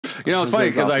You know, it's funny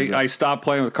because I stopped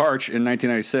playing with Karch in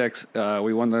 1996.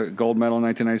 We won the gold medal in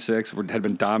 1996. We had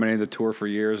been dominating the tour for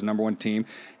years, #1 team.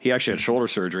 He actually had shoulder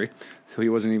surgery, so he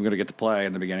wasn't even going to get to play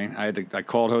in the beginning. I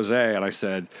called Jose and I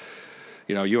said,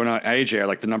 you know, you and AJ are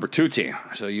like the #2 team,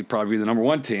 so you'd probably be the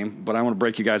 #1 team, but I want to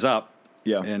break you guys up.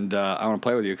 Yeah. And I want to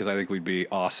play with you because I think we'd be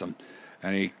awesome.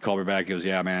 And he called me back. He goes,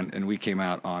 yeah, man. And we came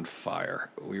out on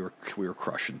fire. We were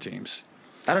crushing teams.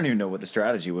 I don't even know what the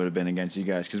strategy would have been against you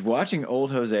guys, because watching old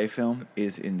Jose film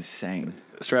is insane.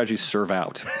 Strategy, serve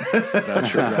out.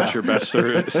 That's your best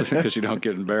service because you don't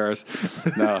get embarrassed.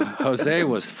 No, Jose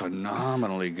was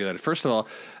phenomenally good. First of all,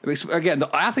 again,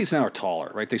 the athletes now are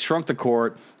taller, right? They shrunk the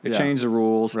court. They changed the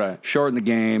rules, shortened the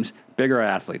games, bigger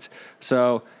athletes.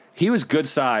 So he was good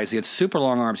size. He had super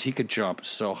long arms. He could jump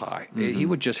so high. He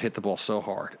would just hit the ball so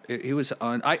hard. He was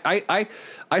on.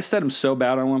 I set him so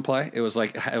bad on one play. It was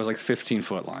like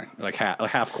 15-foot line, like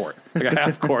half court, like a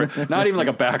half court, not even like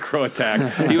a back row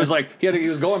attack. He was like he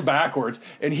was going backwards,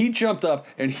 and he jumped up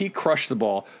and he crushed the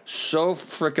ball so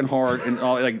freaking hard and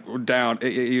like down.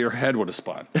 Your head would have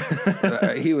spun.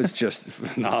 He was just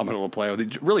phenomenal to play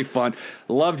with. Really fun.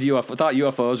 Loved UFO. Thought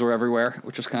UFOs were everywhere,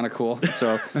 which was kind of cool.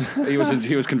 So he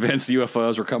was convinced the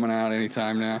UFOs were coming out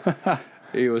anytime now.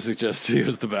 He was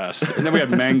the best. And then we had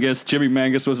Mangus. Jimmy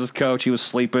Mangus was his coach. He was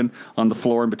sleeping on the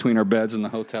floor in between our beds in the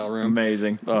hotel room.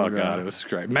 Amazing. Oh, God, it was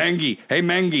great. Mangy. Hey,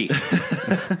 Mangy.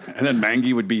 And then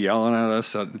Mangy would be yelling at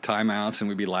us at the timeouts, and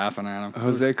we'd be laughing at him.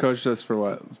 Jose coached us for,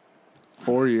 what,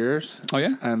 4 years? Oh,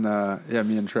 yeah? And,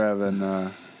 me and Trev,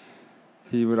 and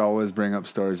he would always bring up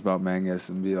stories about Mangus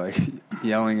and be, like,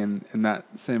 yelling in that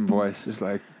same voice, just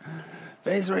like,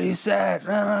 face where you sat.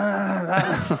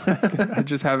 I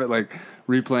just have it like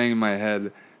replaying in my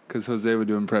head because Jose would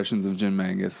do impressions of Jim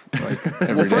Mangus like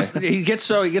every day. First he gets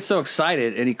so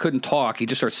excited and he couldn't talk. He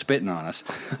just starts spitting on us,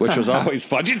 which was always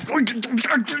fun.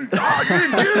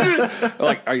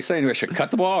 Like, are you saying I should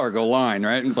cut the ball or go line?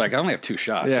 Right? And like, I only have 2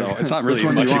 shots, so it's not really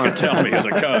much you can tell me as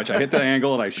a coach. I hit the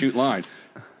angle and I shoot line.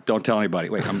 Don't tell anybody.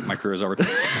 Wait, my career's over.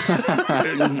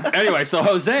 Anyway, so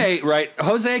Jose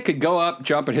could go up,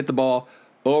 jump, and hit the ball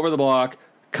over the block,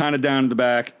 kind of down to the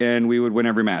back, and we would win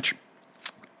every match.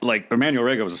 Like, Emmanuel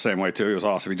Rega was the same way, too. He was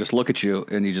awesome. He'd just look at you,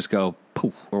 and you just go,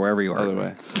 poof, or wherever you are. Other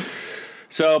way.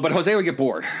 So, but Jose would get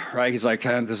bored, right? He's like,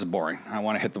 this is boring. I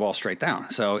want to hit the ball straight down.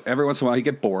 So every once in a while, he'd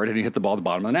get bored, and he'd hit the ball at the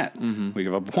bottom of the net. We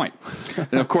give up a point.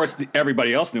 And, of course,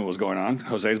 everybody else knew what was going on.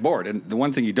 Jose's bored. And the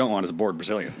one thing you don't want is a bored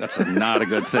Brazilian. That's not a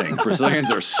good thing.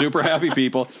 Brazilians are super happy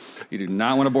people. You do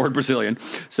not want a bored Brazilian.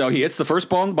 So he hits the first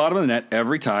ball on the bottom of the net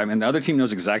every time, and the other team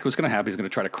knows exactly what's going to happen. He's going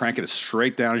to try to crank it as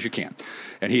straight down as you can.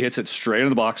 And he hits it straight in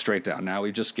the block, straight down. Now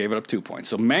we just gave it up 2 points.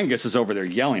 So Mangus is over there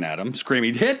yelling at him,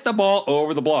 screaming, hit the ball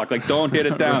over the block. Like, don't hit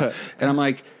it down. And I'm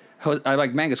like,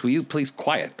 Mangus, will you please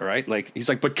quiet, all right? Like, he's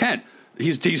like, but Kent,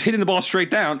 he's hitting the ball straight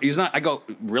down. He's not. I go,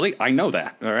 really? I know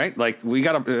that, all right? Like, we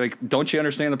got to, like, don't you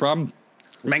understand the problem?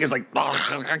 Mangus like,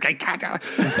 okay,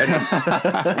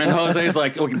 and Jose's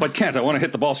like, okay, but Kent, I want to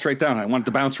hit the ball straight down. I want it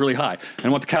to bounce really high. And I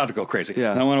want the cow to go crazy.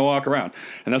 Yeah. And I want to walk around.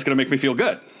 And that's going to make me feel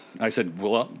good. I said,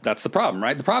 well, that's the problem,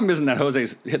 right? The problem isn't that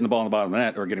Jose's hitting the ball on the bottom of the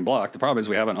net or getting blocked. The problem is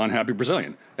we have an unhappy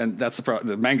Brazilian. And that's the problem.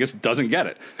 The Mangus doesn't get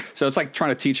it. So it's like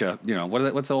trying to teach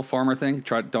what's the old farmer thing?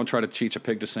 Don't try to teach a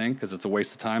pig to sing because it's a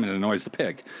waste of time and it annoys the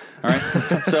pig. All right?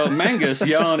 So Mangus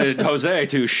yelling at Jose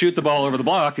to shoot the ball over the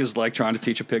block is like trying to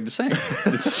teach a pig to sing.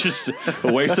 It's just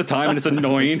a waste of time and it's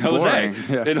annoying Jose.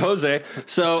 Yeah. And Jose,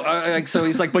 so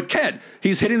he's like, but Kent,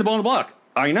 he's hitting the ball on the block.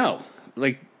 I know.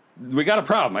 Like, we got a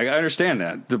problem. I understand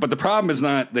that. But the problem is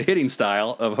not the hitting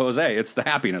style of Jose. It's the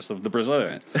happiness of the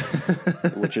Brazilian,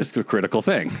 which is the critical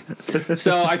thing.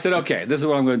 So I said, okay, this is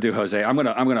what I'm going to do, Jose. I'm going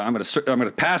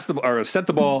to pass or set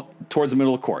the ball towards the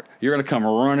middle of the court. You're going to come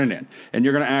running in, and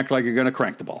you're going to act like you're going to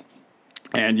crank the ball.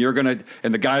 And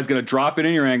the guy's going to drop it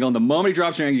in your angle. And the moment he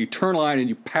drops your angle, you turn line and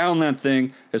you pound that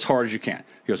thing as hard as you can.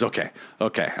 He goes, okay.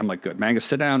 I'm like, good. Mangus,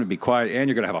 sit down and be quiet. And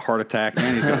you're going to have a heart attack.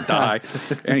 And he's going to die.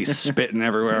 And he's spitting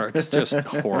everywhere. It's just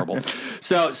horrible.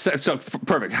 So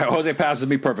perfect. Jose passes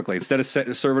me perfectly. Instead of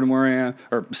serving him where I am,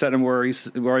 or setting him where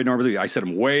I normally do, I set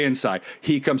him way inside.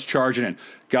 He comes charging in.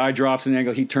 Guy drops in the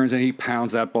angle. He turns in. He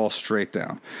pounds that ball straight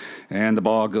down. And the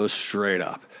ball goes straight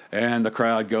up. And the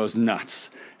crowd goes nuts.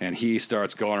 And he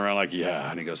starts going around like, yeah.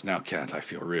 And he goes, now, Kent, I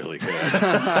feel really good.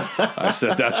 I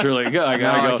said, that's really good. I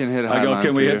go,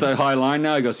 can we hit the high line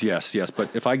now? He goes, yes.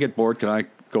 But if I get bored, can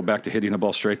go back to hitting the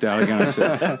ball straight down again? I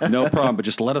said, no problem, but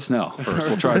just let us know first.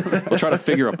 We'll try to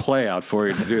figure a play out for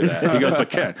you to do that. He goes, but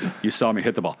Ken, you saw me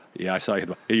hit the ball. Yeah, I saw you hit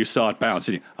the ball. Yeah, you saw it bounce.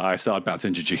 And I saw it bounce.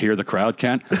 And did you hear the crowd,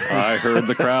 Ken? I heard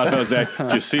the crowd, Jose.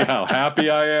 Do you see how happy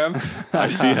I am? I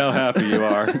see how happy you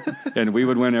are. And we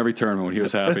would win every tournament when he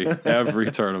was happy.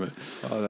 Every tournament.